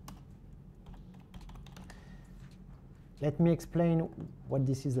 let me explain what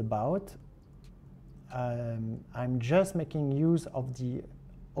this is about. I'm just making use of the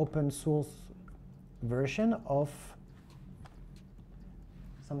open source version of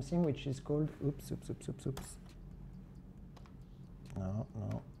something which is called,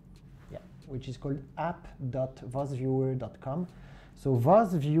 which is called app.vosviewer.com. So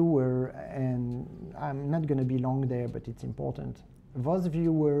VOSviewer, and I'm not going to be long there, but it's important.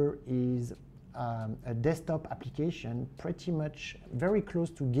 VOSviewer is a desktop application pretty much very close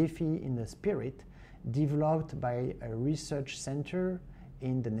to Gephi in the spirit, developed by a research center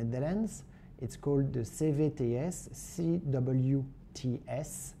in the Netherlands. It's called the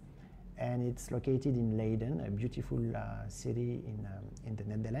CWTS, and it's located in Leiden, a beautiful city in the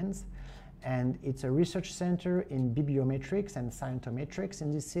Netherlands. And it's a research center in bibliometrics and scientometrics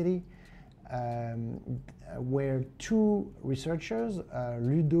in this city, where two researchers,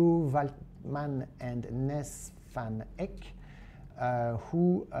 Ludo Valtman and Nes van Eck,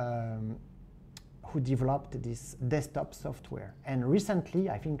 who developed this desktop software. And recently,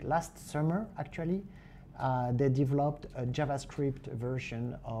 I think last summer actually, they developed a JavaScript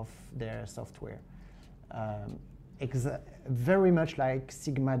version of their software. Very much like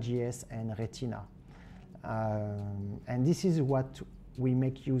Sigma.js and Retina. And this is what we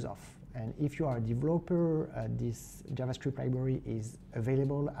make use of. And if you are a developer, this JavaScript library is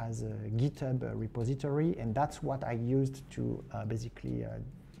available as a Github repository, and that's what I used to basically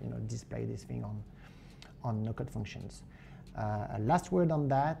display this thing on nocodefunctions. Last word on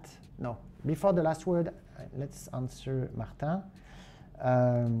that. No, before the last word, let's answer Martin.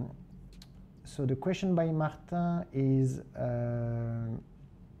 So the question by Martin is,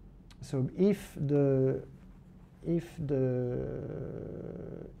 so if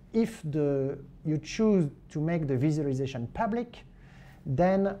you choose to make the visualization public,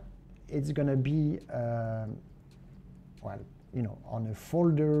 then it's going to be on a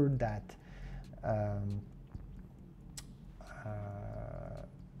folder that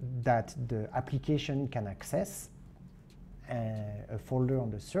that the application can access, a folder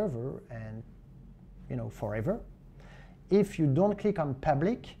on the server, and forever. If you don't click on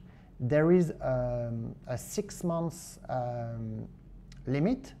public, there is a 6 months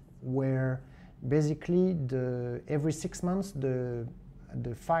limit where basically every 6 months the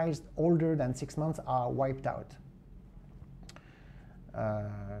files older than 6 months are wiped out.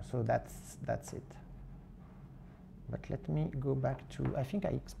 So that's it. But let me go back to, I think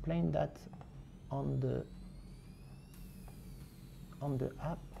I explained that on the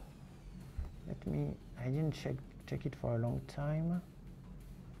app. I didn't check it for a long time.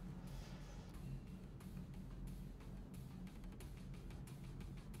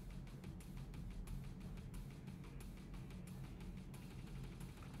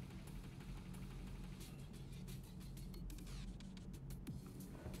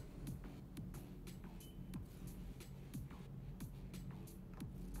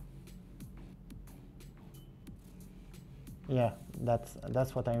 Yeah,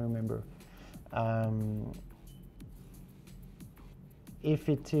 that's what I remember. If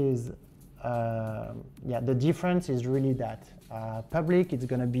it is, the difference is really that public, it's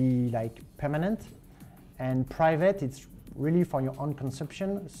going to be like permanent, and private, it's really for your own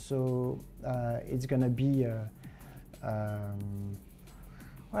consumption. So it's going to be,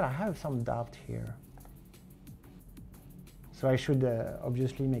 well, I have some doubt here. So I should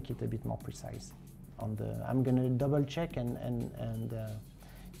obviously make it a bit more precise. I'm going to double check and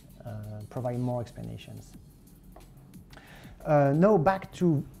provide more explanations. Now back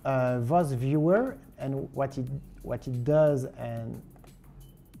to VOSviewer and what it does and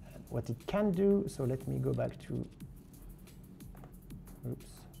what it can do. So let me go back to,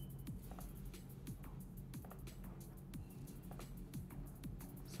 oops.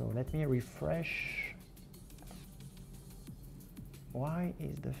 So let me refresh. Why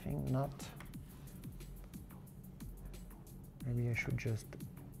is the thing not? Maybe I should just,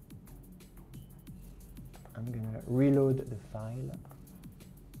 I'm going to reload the file.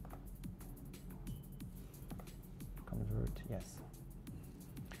 Yes.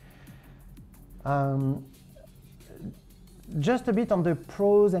 Just a bit on the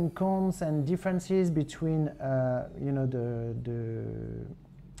pros and cons and differences between the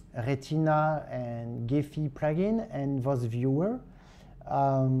Retina and Gephi plugin and VOSviewer.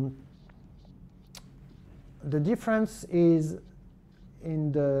 The difference is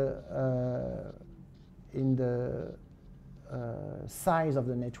in the size of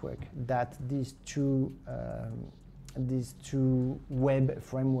the network that these two web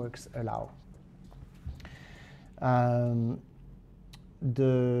frameworks allow. The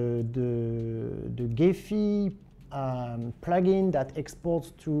Gephi plugin that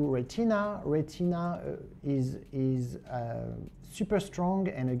exports to Retina is super strong,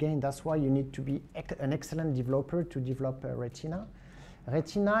 and again, that's why you need to be an excellent developer to develop Retina.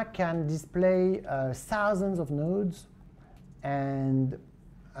 Retina can display thousands of nodes and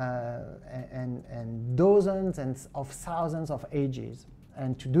dozens of thousands of edges.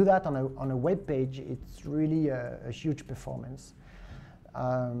 And to do that on a web page, it's really a huge performance.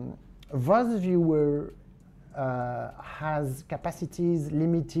 VOSviewer has capacities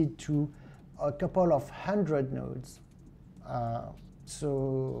limited to a couple of hundred nodes.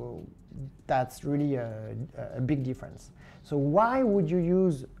 So that's really a big difference. So why would you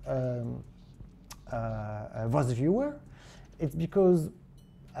use VOSviewer? It's because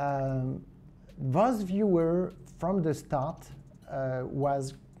VOSviewer from the start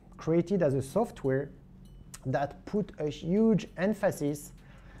was created as a software that put a huge emphasis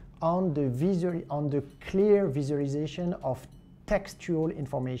on the clear visualization of textual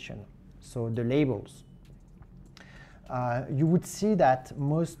information, so the labels. You would see that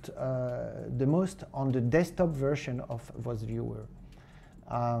the most on the desktop version of VOSviewer.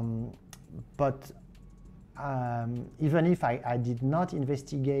 But even if I did not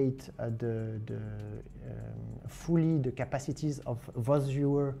investigate fully the capacities of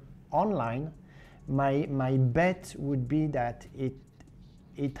VOSviewer online, my bet would be that it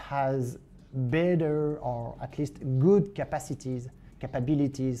has better, or at least good capabilities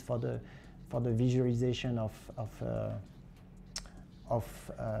for the visualization of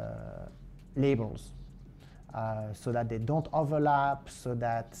labels. So that they don't overlap, so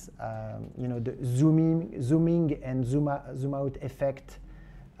that the zooming and zoom out effect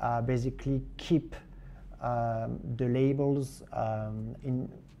basically keep the labels in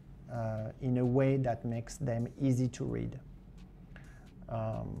a way that makes them easy to read.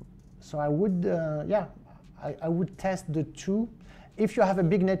 So I would, I would test the two. If you have a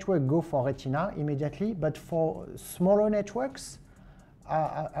big network, go for Retina immediately. But for smaller networks,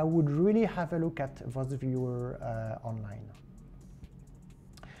 I would really have a look at VOSviewer online.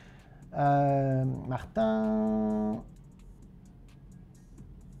 Martin.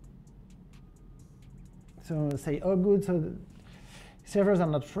 So say, oh good, so the servers are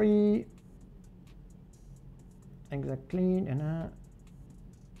not free. Exactly.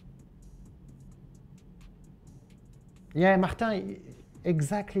 Yeah, Martin,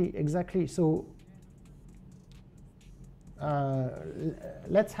 exactly. So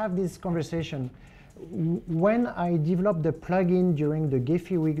let's have this conversation. When I developed the plugin during the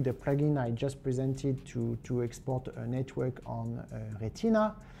Gephi week, the plugin I just presented to export a network on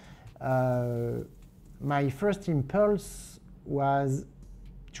Retina, my first impulse was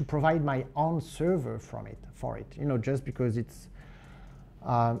to provide my own server for it. Just because it's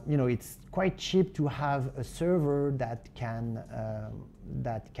it's quite cheap to have a server that can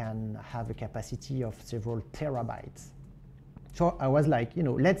have a capacity of several terabytes. So I was like,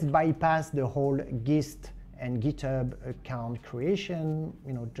 let's bypass the whole Gist and GitHub account creation.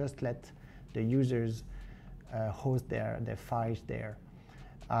 Just let the users host their files there.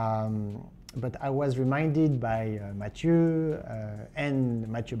 But I was reminded by Mathieu and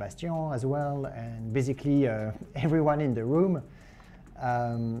Mathieu Bastien as well, and basically everyone in the room,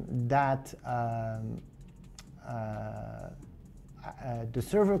 that the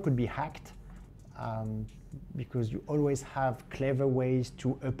server could be hacked, because you always have clever ways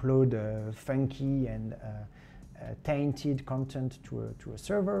to upload funky and tainted content to a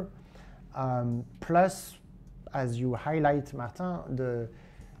server. Plus, as you highlight, Martin,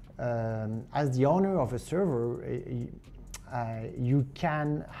 as the owner of a server, you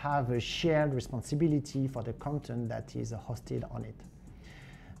can have a shared responsibility for the content that is hosted on it.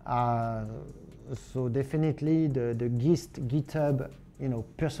 So definitely the GitHub,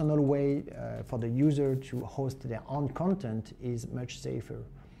 personal way for the user to host their own content is much safer.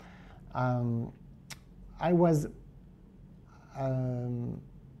 I'm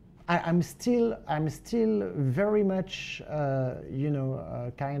still very much,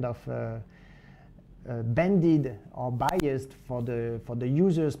 kind of bended or biased for the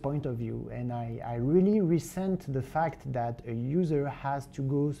user's point of view, and I really resent the fact that a user has to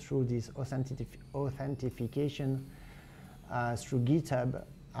go through this authentication through GitHub.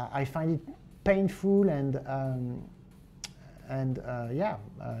 I find it painful and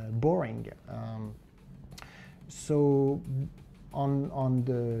boring. So on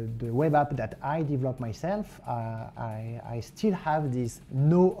the web app that I develop myself, I still have this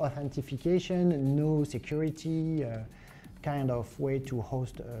no authentication, no security kind of way to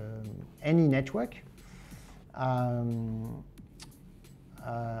host any network.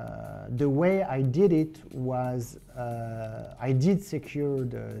 The way I did it was I did secure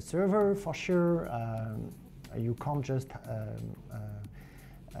the server for sure. You can't just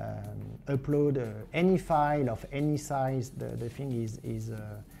upload any file of any size. The thing is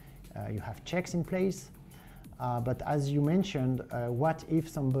you have checks in place. But as you mentioned, what if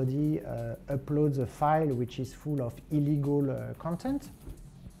somebody uploads a file which is full of illegal content?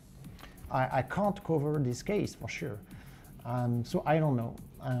 I can't cover this case for sure. So I don't know.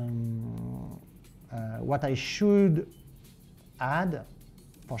 What I should add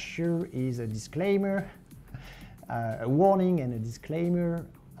for sure is a disclaimer, a warning and a disclaimer.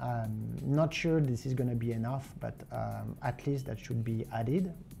 Not sure this is going to be enough, but at least that should be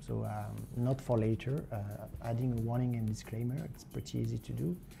added. So not for later, adding a warning and disclaimer, it's pretty easy to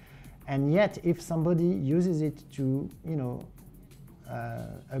do. And yet, if somebody uses it to,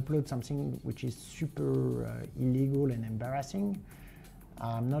 upload something which is super illegal and embarrassing,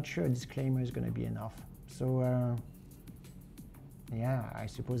 I'm not sure a disclaimer is going to be enough. So yeah, I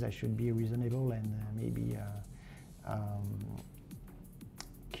suppose I should be reasonable and maybe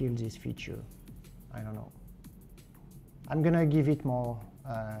kill this feature. I don't know. I'm gonna give it more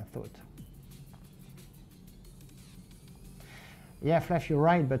thought. Yeah, Flav, you're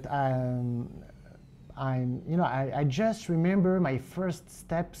right, but I just remember my first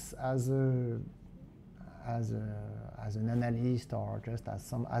steps as an analyst or just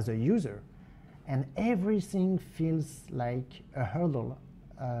as a user, and everything feels like a hurdle.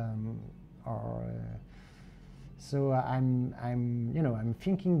 So I'm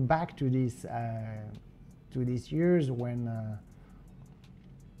thinking back to these years when.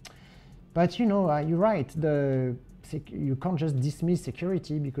 But you're right. You can't just dismiss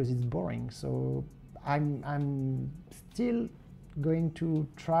security because it's boring. So I'm still going to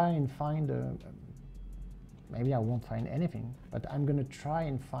try and find maybe I won't find anything, but I'm going to try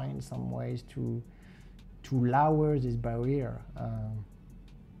and find some ways to lower this barrier. I'm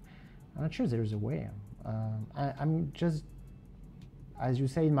not sure there's a way. I'm just, as you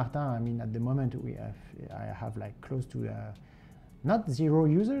say, Martin, I mean, at the moment I have like close to not 0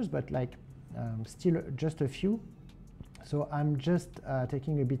 users, but like still just a few. So I'm just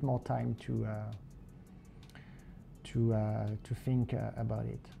taking a bit more time to think about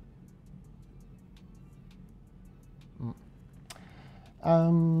it.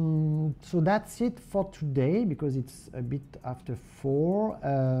 So that's it for today because it's a bit after 4.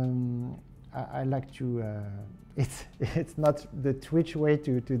 I like to. It's not the Twitch way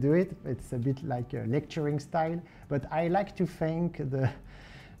to do it. It's a bit like a lecturing style. But I like to thank to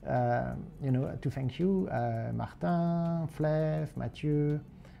thank you, Martin, Flav, Mathieu,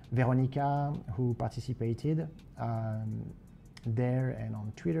 Veronica, who participated there and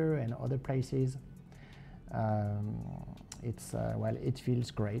on Twitter and other places. It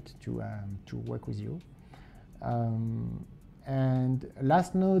feels great to work with you. And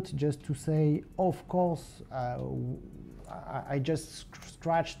last note, just to say, of course, I just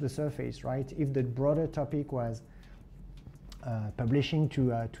scratched the surface, right? If the broader topic was publishing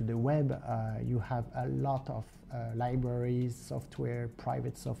to the web, you have a lot of libraries, software,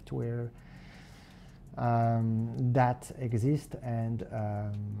 private software that exist, and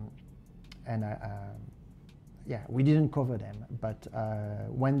yeah, we didn't cover them, but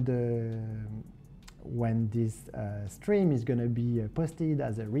when this stream is going to be posted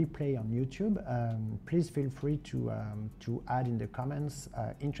as a replay on YouTube, please feel free to add in the comments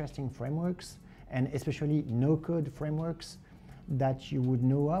interesting frameworks, and especially no-code frameworks that you would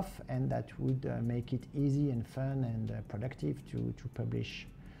know of and that would make it easy and fun and productive to publish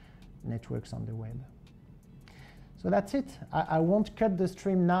networks on the web. So that's it. I won't cut the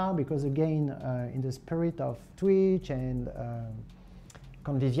stream now because, again, in the spirit of Twitch and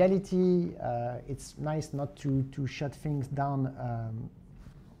conviviality, it's nice not to shut things down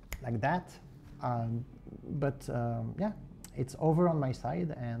like that. But yeah, it's over on my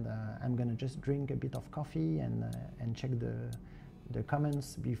side, and I'm gonna just drink a bit of coffee and check the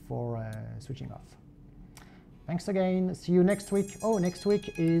comments before switching off. Thanks again. See you next week. Oh, next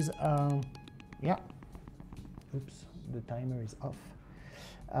week is Yeah. Oops, the timer is off.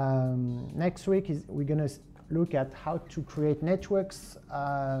 Next week we're going to look at how to create networks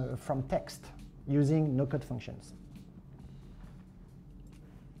from text using no-code functions.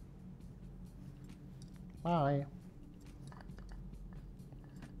 Bye.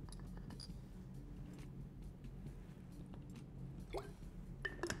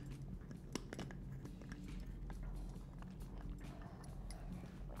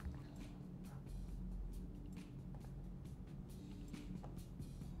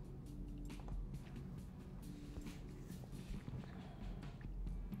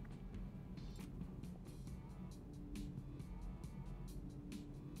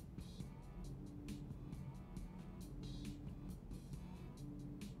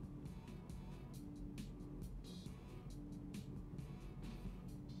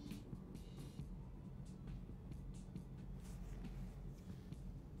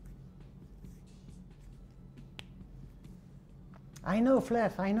 I know,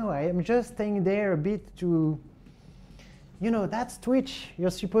 Flef, I know. I am just staying there a bit to, that's Twitch. You're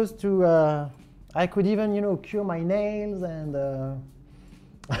supposed to, I could even, cure my nails and...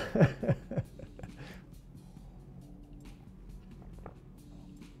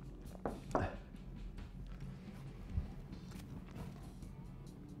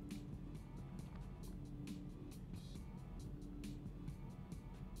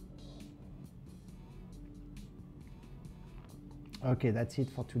 Okay, that's it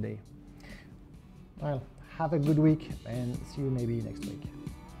for today. Well, have a good week and see you maybe next week.